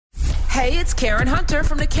Hey, it's Karen Hunter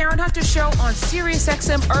from The Karen Hunter Show on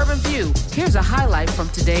SiriusXM Urban View. Here's a highlight from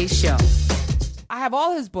today's show. I have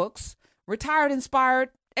all his books, Retired Inspired,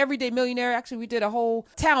 Everyday Millionaire. Actually, we did a whole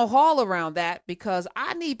town hall around that because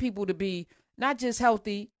I need people to be not just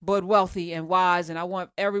healthy, but wealthy and wise. And I want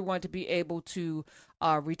everyone to be able to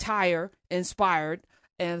retire inspired.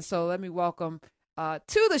 And so let me welcome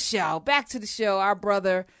to the show, back to the show, our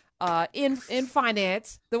brother in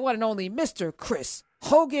finance, the one and only Mr. Chris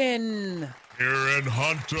Hogan. Karen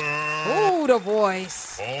Hunter. Oh, the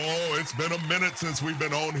voice. Oh, it's been a minute since we've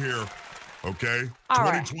been on here. Okay. All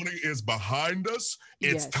 2020 is behind us.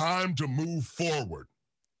 It's time to move forward.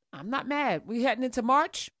 I'm not mad. We heading into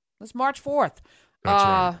March. It's March 4th. That's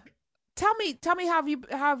right. Tell me how have you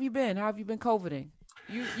been? How have you been COVIDing?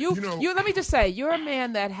 You let me just say, you're a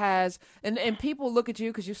man that has, and people look at you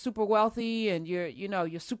because you're super wealthy and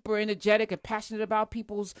you're super energetic and passionate about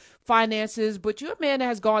people's finances, but you're a man that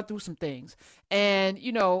has gone through some things and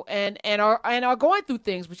are going through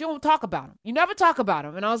things, but you don't talk about them. You never talk about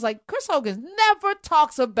them. And I was like, Chris Hogan never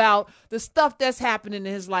talks about the stuff that's happening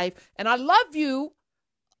in his life. And I love you,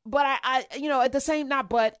 but I at the same, not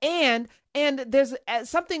but, and there's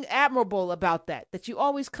something admirable about that you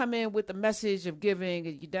always come in with the message of giving,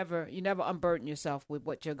 and you never unburden yourself with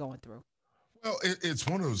what you're going through. Well, it's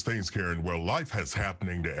one of those things, Karen, where life has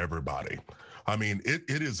happening to everybody. I mean, it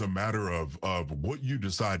is a matter of what you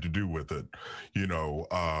decide to do with it.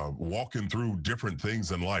 Walking through different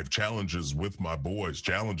things in life, challenges with my boys,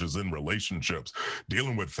 challenges in relationships,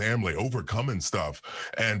 dealing with family, overcoming stuff.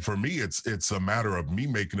 And for me, it's a matter of me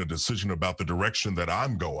making a decision about the direction that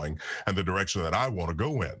I'm going and the direction that I want to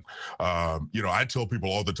go in. I tell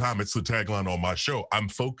people all the time, it's the tagline on my show, I'm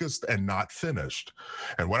focused and not finished.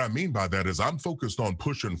 And what I mean by that is I'm focused on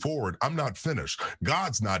pushing forward. I'm not finished.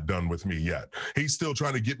 God's not done with me yet. He's still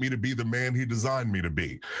trying to get me to be the man he designed me to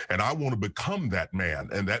be. And I want to become that man.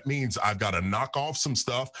 And that means I've got to knock off some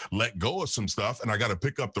stuff, let go of some stuff, and I got to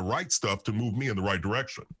pick up the right stuff to move me in the right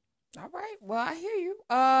direction. All right. Well, I hear you.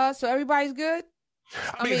 So everybody's good?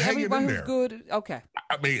 I mean everyone who's good. Okay.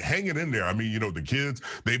 Hanging in there. The kids,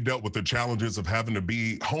 they've dealt with the challenges of having to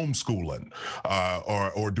be homeschooling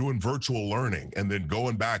or doing virtual learning and then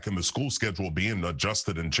going back and the school schedule being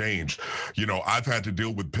adjusted and changed. I've had to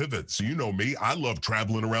deal with pivots. You know me, I love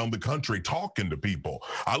traveling around the country, talking to people.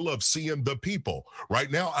 I love seeing the people. Right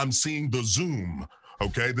now, I'm seeing the Zoom.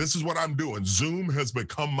 Okay, this is what I'm doing. Zoom has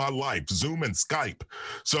become my life, Zoom and Skype.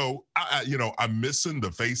 So, I'm missing the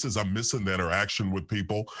faces. I'm missing the interaction with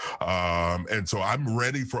people. And so I'm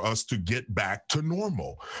ready for us to get back to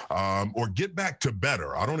normal or get back to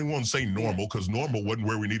better. I don't even want to say normal because normal wasn't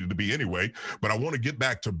where we needed to be anyway, but I want to get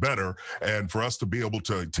back to better and for us to be able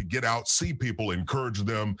to get out, see people, encourage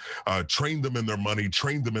them, train them in their money,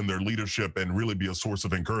 train them in their leadership, and really be a source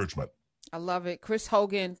of encouragement. I love it. Chris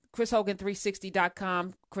Hogan,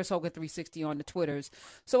 ChrisHogan360.com, Chris Hogan 360 on the Twitters.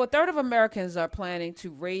 So a third of Americans are planning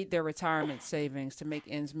to raid their retirement savings to make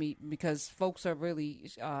ends meet because folks are really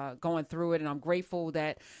going through it. And I'm grateful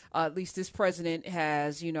that at least this president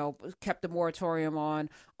has, kept the moratorium on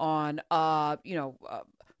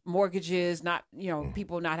mortgages, not,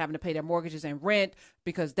 people not having to pay their mortgages and rent,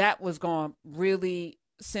 because that was going to really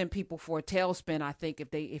send people for a tailspin, I think,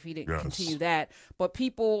 if he didn't continue that. But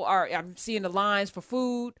people I'm seeing the lines for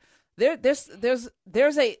food. There's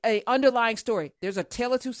a underlying story. There's a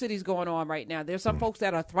tale of two cities going on right now. There's some folks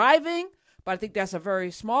that are thriving, but I think that's a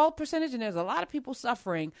very small percentage, and there's a lot of people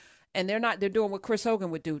suffering, and they're doing what Chris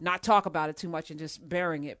Hogan would do, not talk about it too much and just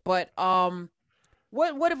bearing it. But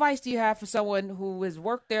what advice do you have for someone who has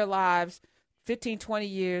worked their lives 15, 20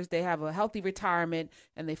 years, they have a healthy retirement,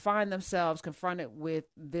 and they find themselves confronted with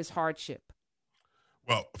this hardship?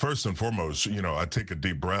 Well, first and foremost, I take a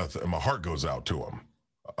deep breath and my heart goes out to them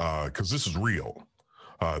because this is real.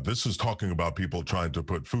 This is talking about people trying to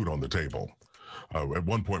put food on the table. At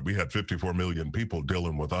one point, we had 54 million people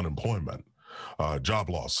dealing with unemployment,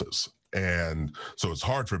 job losses. And so it's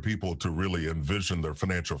hard for people to really envision their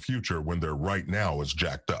financial future when their right now is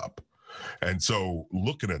jacked up. And so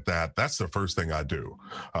looking at that, that's the first thing I do.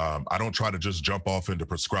 I don't try to just jump off into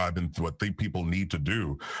prescribing what people need to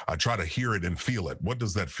do. I try to hear it and feel it. What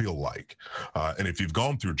does that feel like? And if you've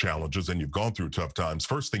gone through challenges and you've gone through tough times,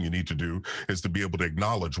 first thing you need to do is to be able to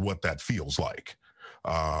acknowledge what that feels like.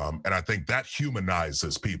 And I think that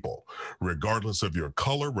humanizes people, regardless of your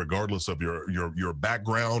color, regardless of your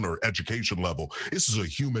background or education level. This is a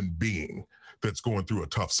human being that's going through a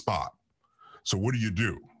tough spot. So what do you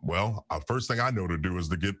do? Well, first thing I know to do is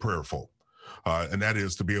to get prayerful. and that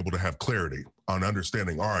is to be able to have clarity on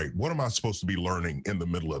understanding, all right, what am I supposed to be learning in the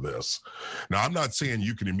middle of this? Now, I'm not saying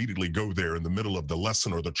you can immediately go there in the middle of the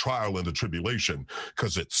lesson or the trial and the tribulation,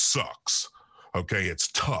 because it sucks. Okay, it's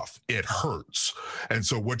tough. It hurts. And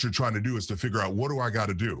so what you're trying to do is to figure out, what do I got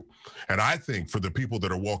to do? And I think for the people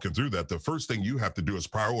that are walking through that, the first thing you have to do is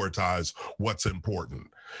prioritize what's important.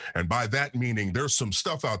 And by that meaning, there's some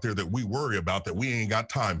stuff out there that we worry about that we ain't got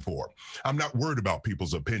time for. I'm not worried about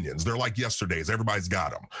people's opinions. They're like yesterday's. Everybody's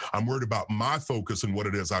got them. I'm worried about my focus and what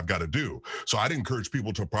it is I've got to do. So I'd encourage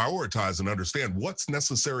people to prioritize and understand what's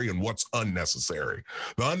necessary and what's unnecessary.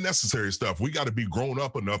 The unnecessary stuff, we got to be grown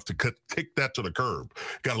up enough to kick that to the curb.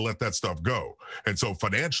 Got to let that stuff go. And so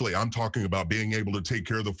financially, I'm talking about being able to take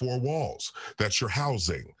care of the four walls. That's your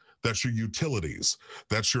housing. That's your utilities.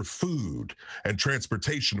 That's your food and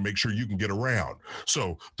transportation to make sure you can get around.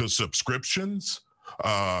 So the subscriptions,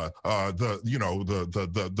 the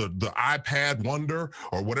iPad Wonder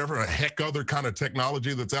or whatever the heck other kind of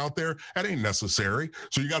technology that's out there, that ain't necessary.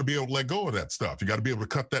 So you got to be able to let go of that stuff. You got to be able to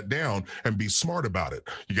cut that down and be smart about it.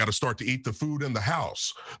 You got to start to eat the food in the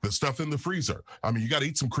house, the stuff in the freezer. I mean, you got to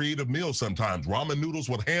eat some creative meals sometimes. Ramen noodles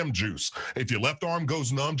with ham juice. If your left arm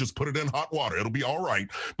goes numb, just put it in hot water. It'll be all right.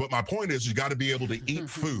 But my point is, you got to be able to eat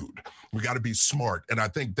food. We got to be smart. And I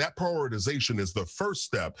think that prioritization is the first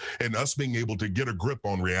step in us being able to get a grip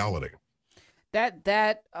on reality.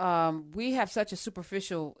 We have such a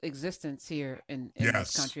superficial existence here in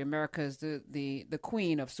this country. America is the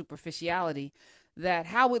queen of superficiality. That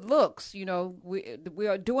how it looks, we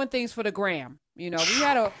are doing things for the gram. We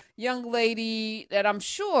had a young lady that I'm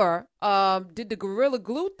sure did the Gorilla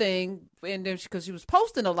Glue thing, and then because she was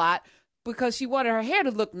posting a lot because she wanted her hair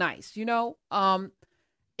to look nice.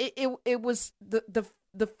 It was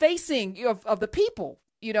the facing of the people.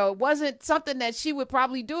 It wasn't something that she would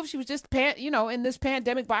probably do if she was just, in this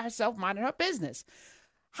pandemic by herself, minding her business.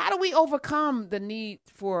 How do we overcome the need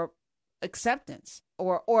for acceptance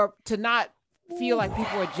or to not feel like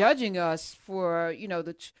people are judging us for,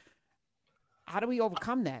 how do we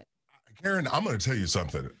overcome that? Karen, I'm going to tell you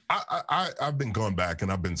something. I've been going back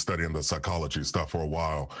and I've been studying the psychology stuff for a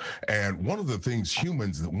while. And one of the things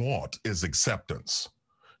humans want is acceptance.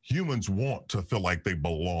 Humans want to feel like they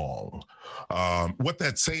belong. What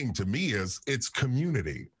that's saying to me is it's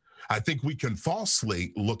community. I think we can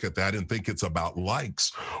falsely look at that and think it's about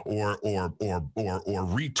likes or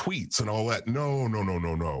retweets and all that. No.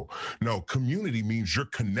 No, community means you're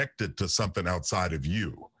connected to something outside of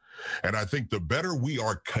you. And I think the better we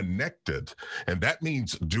are connected, and that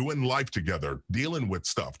means doing life together, dealing with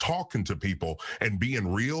stuff, talking to people, and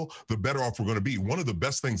being real, the better off we're going to be. One of the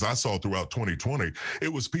best things I saw throughout 2020,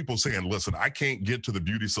 it was people saying, listen, I can't get to the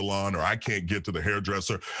beauty salon or I can't get to the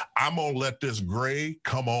hairdresser. I'm going to let this gray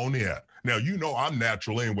come on in. Now, I'm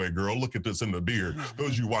natural anyway, girl. Look at this in the beard.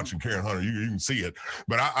 Those of you watching Karen Hunter, you can see it.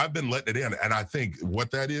 But I've been letting it in. And I think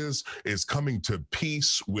what that is coming to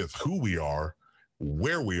peace with who we are,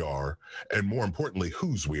 where we are, and more importantly,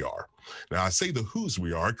 whose we are. Now, I say the whose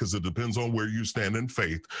we are because it depends on where you stand in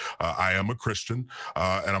faith. I am a Christian,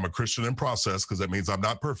 and I'm a Christian in process because that means I'm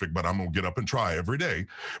not perfect, but I'm going to get up and try every day.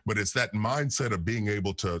 But it's that mindset of being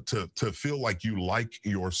able to feel like you like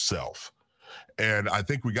yourself. And I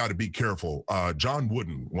think we got to be careful. John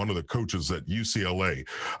Wooden, one of the coaches at UCLA,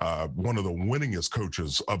 one of the winningest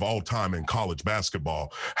coaches of all time in college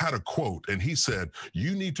basketball, had a quote, and he said,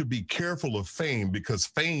 you need to be careful of fame because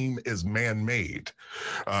fame is man-made.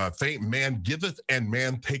 Fame, man giveth and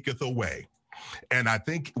man taketh away. And I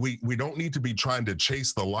think we don't need to be trying to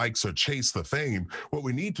chase the likes or chase the fame. What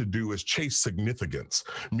we need to do is chase significance,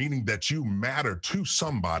 meaning that you matter to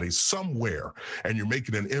somebody somewhere and you're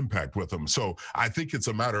making an impact with them. So I think it's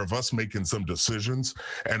a matter of us making some decisions.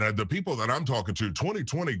 And the people that I'm talking to,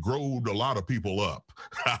 2020 growed a lot of people up.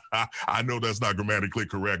 I know that's not grammatically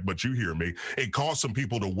correct, but you hear me. It caused some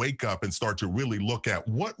people to wake up and start to really look at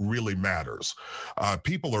what really matters.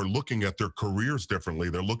 People are looking at their careers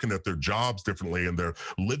differently. They're looking at their jobs differently in their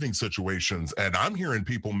living situations. And I'm hearing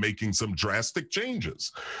people making some drastic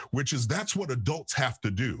changes, that's what adults have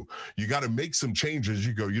to do. You got to make some changes.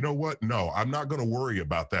 You go, you know what? No, I'm not going to worry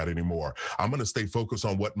about that anymore. I'm going to stay focused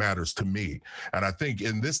on what matters to me. And I think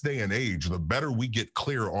in this day and age, the better we get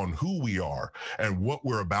clear on who we are and what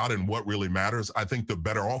we're about and what really matters, I think the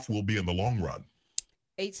better off we'll be in the long run.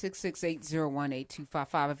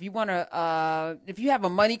 866-801-8255. If you want to, if you have a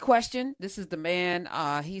money question, this is the man.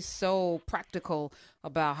 He's so practical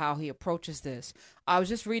about how he approaches this. I was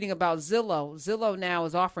just reading about Zillow. Zillow now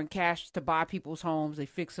is offering cash to buy people's homes. They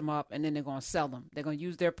fix them up, and then they're going to sell them. They're going to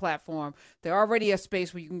use their platform. They're already a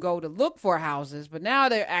space where you can go to look for houses, but now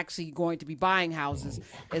they're actually going to be buying houses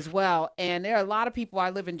as well. And there are a lot of people,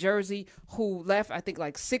 I live in Jersey, who left. I think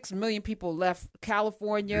like 6 million people left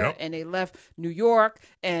California, and they left New York,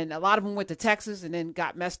 and a lot of them went to Texas and then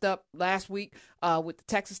got messed up last week with the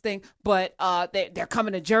Texas thing. But they're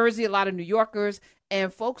coming to Jersey, a lot of New Yorkers,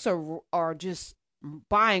 and folks are just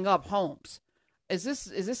buying up homes. Is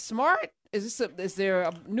this smart? Is there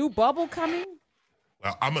a new bubble coming?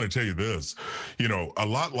 Well, I'm going to tell you this, a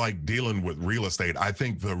lot like dealing with real estate. I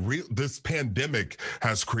think this pandemic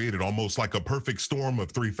has created almost like a perfect storm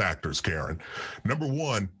of three factors, Karen. Number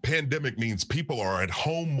one, pandemic means people are at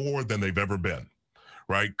home more than they've ever been.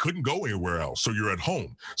 Right? Couldn't go anywhere else. So you're at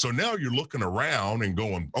home. So now you're looking around and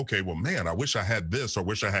going, okay, well, man, I wish I had this or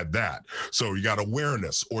wish I had that. So you got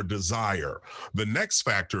awareness or desire. The next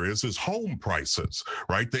factor is home prices,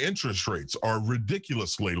 right? The interest rates are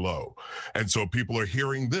ridiculously low. And so people are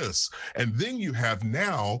hearing this. And then you have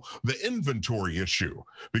now the inventory issue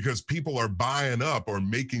because people are buying up or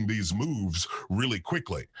making these moves really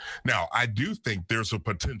quickly. Now, I do think there's a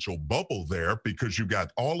potential bubble there because you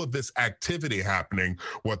got all of this activity happening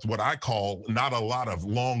with what I call not a lot of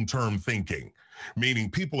long-term thinking, meaning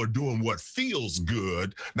people are doing what feels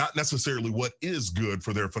good, not necessarily what is good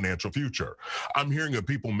for their financial future. I'm hearing of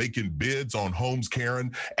people making bids on homes,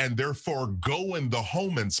 Karen, and they're foregoing the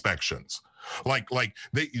home inspections. Like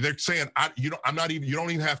they're saying, you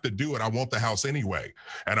don't even have to do it. I want the house anyway.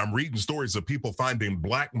 And I'm reading stories of people finding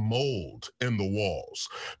black mold in the walls,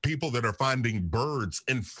 people that are finding birds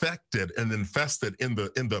infected and infested in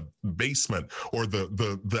the basement or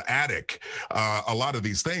the attic, a lot of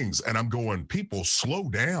these things. And I'm going, people, slow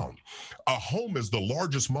down. A home is the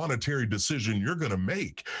largest monetary decision you're going to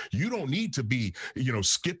make. You don't need to be,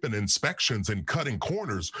 skipping inspections and cutting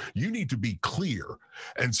corners. You need to be clear.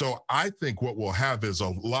 And so I think what we'll have is a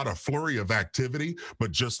lot of flurry of activity,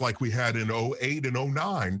 but just like we had in 2008 and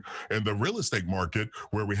 2009 in the real estate market,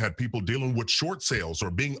 where we had people dealing with short sales or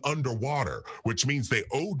being underwater, which means they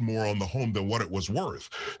owed more on the home than what it was worth.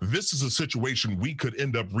 This is a situation we could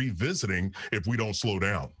end up revisiting if we don't slow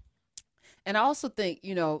down. And I also think,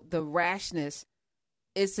 the rashness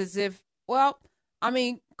is as if,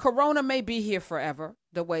 Corona may be here forever,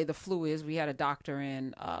 the way the flu is. We had a doctor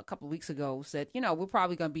in a couple of weeks ago who said, we're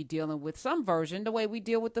probably going to be dealing with some version the way we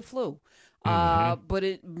deal with the flu. But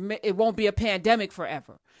it won't be a pandemic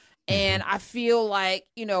forever. And I feel like,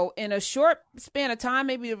 in a short span of time,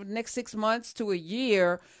 maybe the next 6 months to a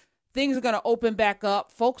year, things are going to open back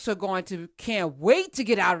up. Folks are can't wait to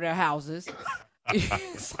get out of their houses.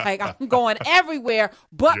 It's like I'm going everywhere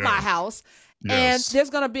but my house. Yes. And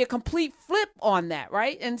there's going to be a complete flip on that,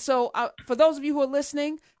 right? And so for those of you who are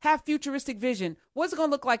listening, have futuristic vision. What's it going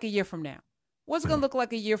to look like a year from now? What's it going to look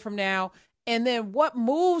like a year from now? And then what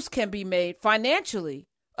moves can be made financially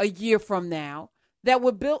a year from now that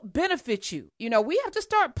would benefit you? We have to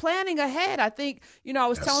start planning ahead. I think, I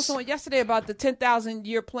was telling someone yesterday about the 10,000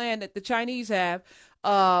 year plan that the Chinese have.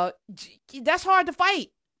 That's hard to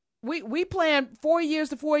fight. We plan 4 years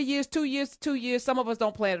to 4 years, 2 years to 2 years. Some of us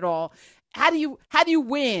don't plan at all. How do you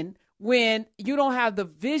win when you don't have the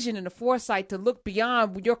vision and the foresight to look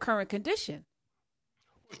beyond your current condition?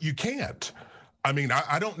 You can't.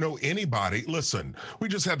 I don't know anybody. Listen, we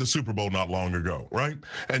just had the Super Bowl not long ago, right?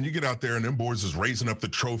 And you get out there and them boys is raising up the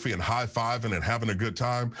trophy and high-fiving and having a good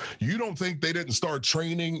time. You don't think they didn't start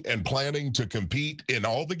training and planning to compete in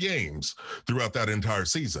all the games throughout that entire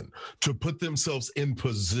season to put themselves in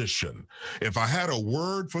position? If I had a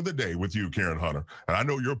word for the day with you, Karen Hunter, and I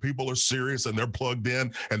know your people are serious and they're plugged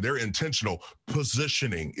in and they're intentional,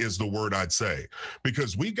 positioning is the word I'd say,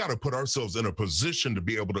 because we got to put ourselves in a position to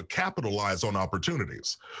be able to capitalize on opportunities.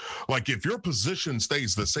 Like if your position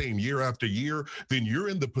stays the same year after year, then you're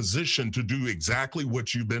in the position to do exactly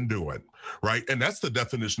what you've been doing, right? And that's the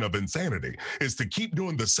definition of insanity, is to keep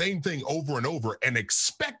doing the same thing over and over and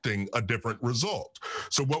expecting a different result.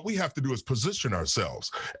 So what we have to do is position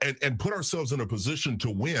ourselves and put ourselves in a position to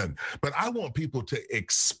win. But I want people to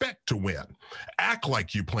expect to win, act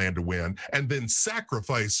like you plan to win, and then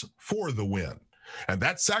sacrifice for the win. And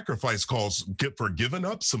that sacrifice calls for giving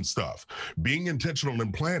up some stuff, being intentional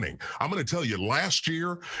in planning. I'm going to tell you, last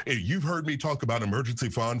year, you've heard me talk about emergency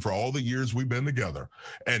fund for all the years we've been together.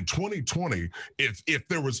 And 2020, if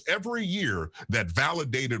there was ever a year that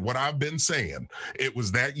validated what I've been saying, it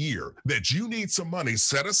was that year that you need some money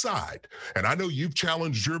set aside. And I know you've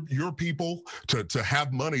challenged your people to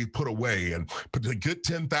have money put away and to get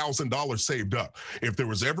 $10,000 saved up. If there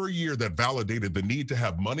was ever a year that validated the need to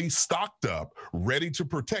have money stocked up, ready to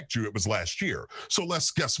protect you, it was last year. So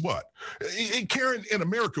guess what? Karen, in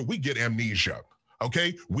America, we get amnesia.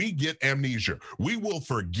 Okay, we get amnesia. We will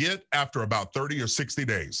forget after about 30 or 60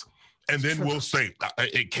 days. And then we'll say,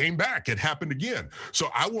 it came back, it happened again. So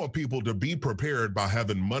I want people to be prepared by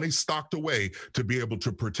having money stocked away to be able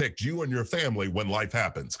to protect you and your family when life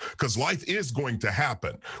happens. Because life is going to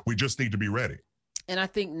happen. We just need to be ready. And I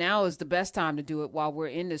think now is the best time to do it while we're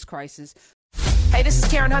in this crisis. Hey, this is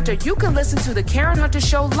Karen Hunter. You can listen to The Karen Hunter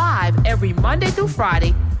Show live every Monday through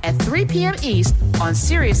Friday at 3 p.m. East on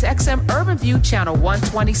SiriusXM Urban View Channel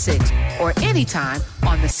 126 or anytime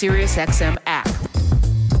on the SiriusXM app.